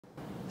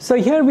So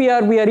here we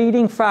are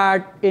eating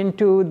fat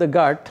into the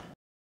gut.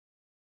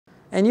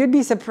 And you'd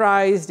be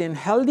surprised, in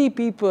healthy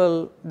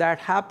people, that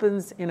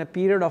happens in a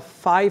period of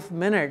 5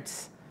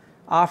 minutes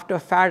after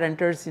fat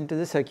enters into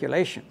the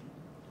circulation.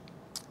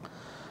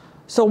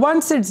 So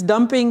once it's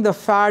dumping the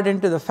fat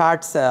into the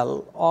fat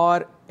cell,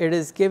 or it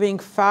is giving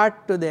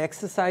fat to the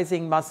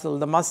exercising muscle,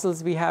 the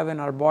muscles we have in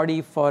our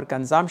body for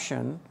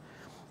consumption,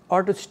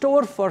 or to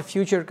store for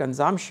future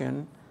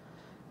consumption,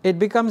 it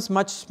becomes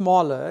much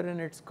smaller, and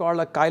it's called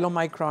a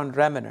chylomicron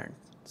remnant.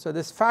 So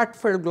this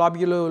fat-filled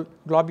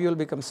globule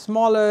becomes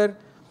smaller.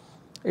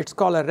 It's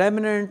called a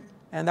remnant,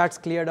 and that's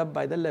cleared up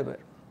by the liver.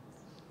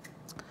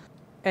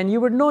 And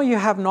you would know you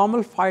have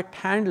normal fat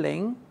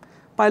handling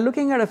by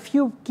looking at a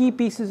few key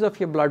pieces of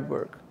your blood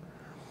work.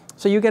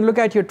 So you can look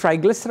at your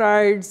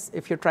triglycerides.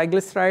 If your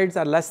triglycerides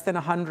are less than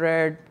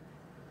 100,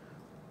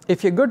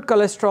 if your good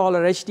cholesterol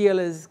or HDL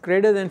is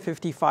greater than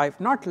 55,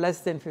 not less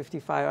than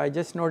 55, I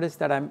just noticed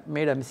that I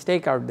made a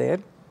mistake out there.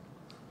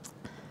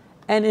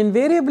 And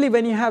invariably,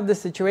 when you have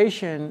this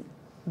situation,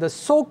 the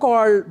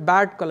so-called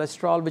bad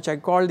cholesterol, which I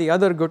call the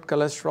other good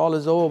cholesterol,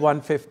 is over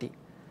 150.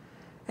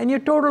 And your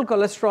total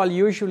cholesterol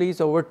usually is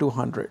over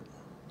 200.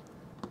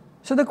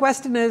 So the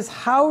question is,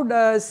 how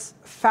does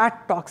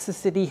fat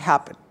toxicity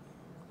happen?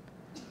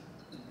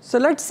 So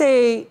let's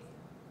say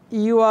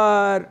you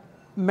are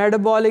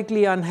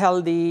metabolically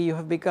unhealthy, you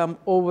have become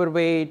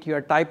overweight, you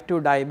are type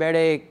 2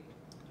 diabetic,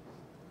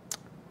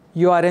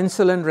 you are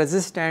insulin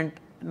resistant.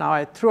 Now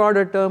I threw out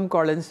a term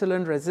called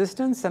insulin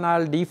resistance, and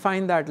I'll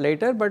define that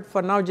later, but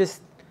for now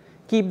just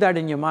keep that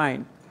in your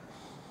mind.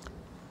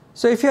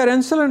 So if you are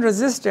insulin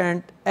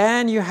resistant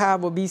and you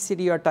have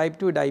obesity or type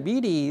 2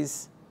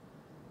 diabetes,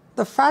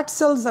 the fat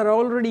cells are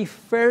already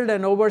filled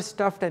and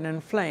overstuffed and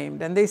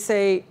inflamed, and they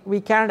say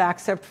we can't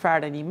accept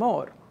fat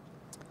anymore.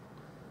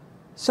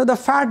 So the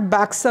fat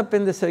backs up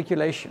in the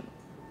circulation.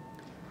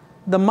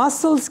 The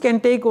muscles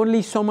can take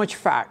only so much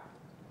fat.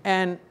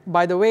 And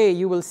by the way,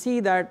 you will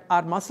see that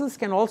our muscles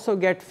can also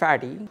get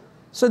fatty.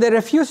 So they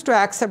refuse to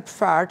accept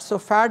fat, so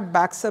fat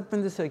backs up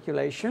in the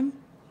circulation.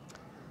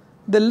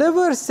 The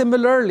liver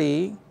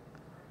similarly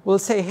will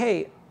say,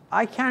 hey,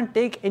 I can't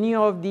take any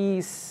of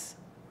these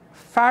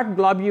fat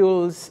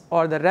globules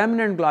or the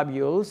remnant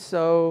globules,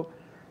 so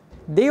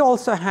they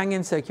also hang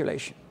in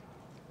circulation.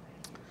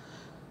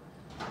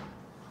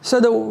 So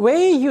the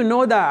way you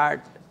know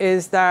that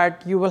is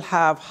that you will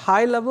have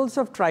high levels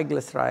of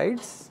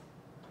triglycerides,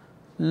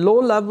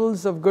 low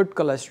levels of good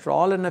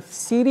cholesterol, and a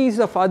series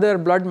of other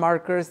blood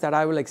markers that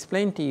I will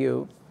explain to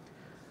you.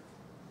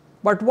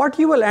 But what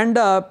you will end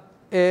up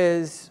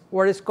is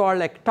what is called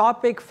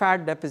ectopic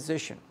fat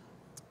deposition.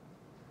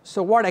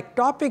 So what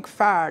ectopic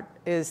fat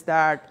is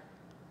that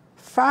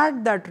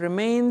fat that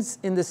remains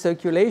in the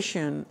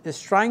circulation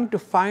is trying to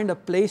find a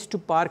place to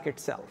park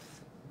itself.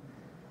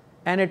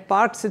 And it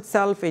parks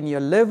itself in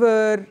your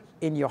liver,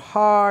 in your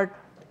heart,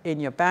 in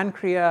your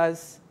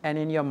pancreas, and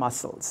in your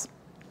muscles.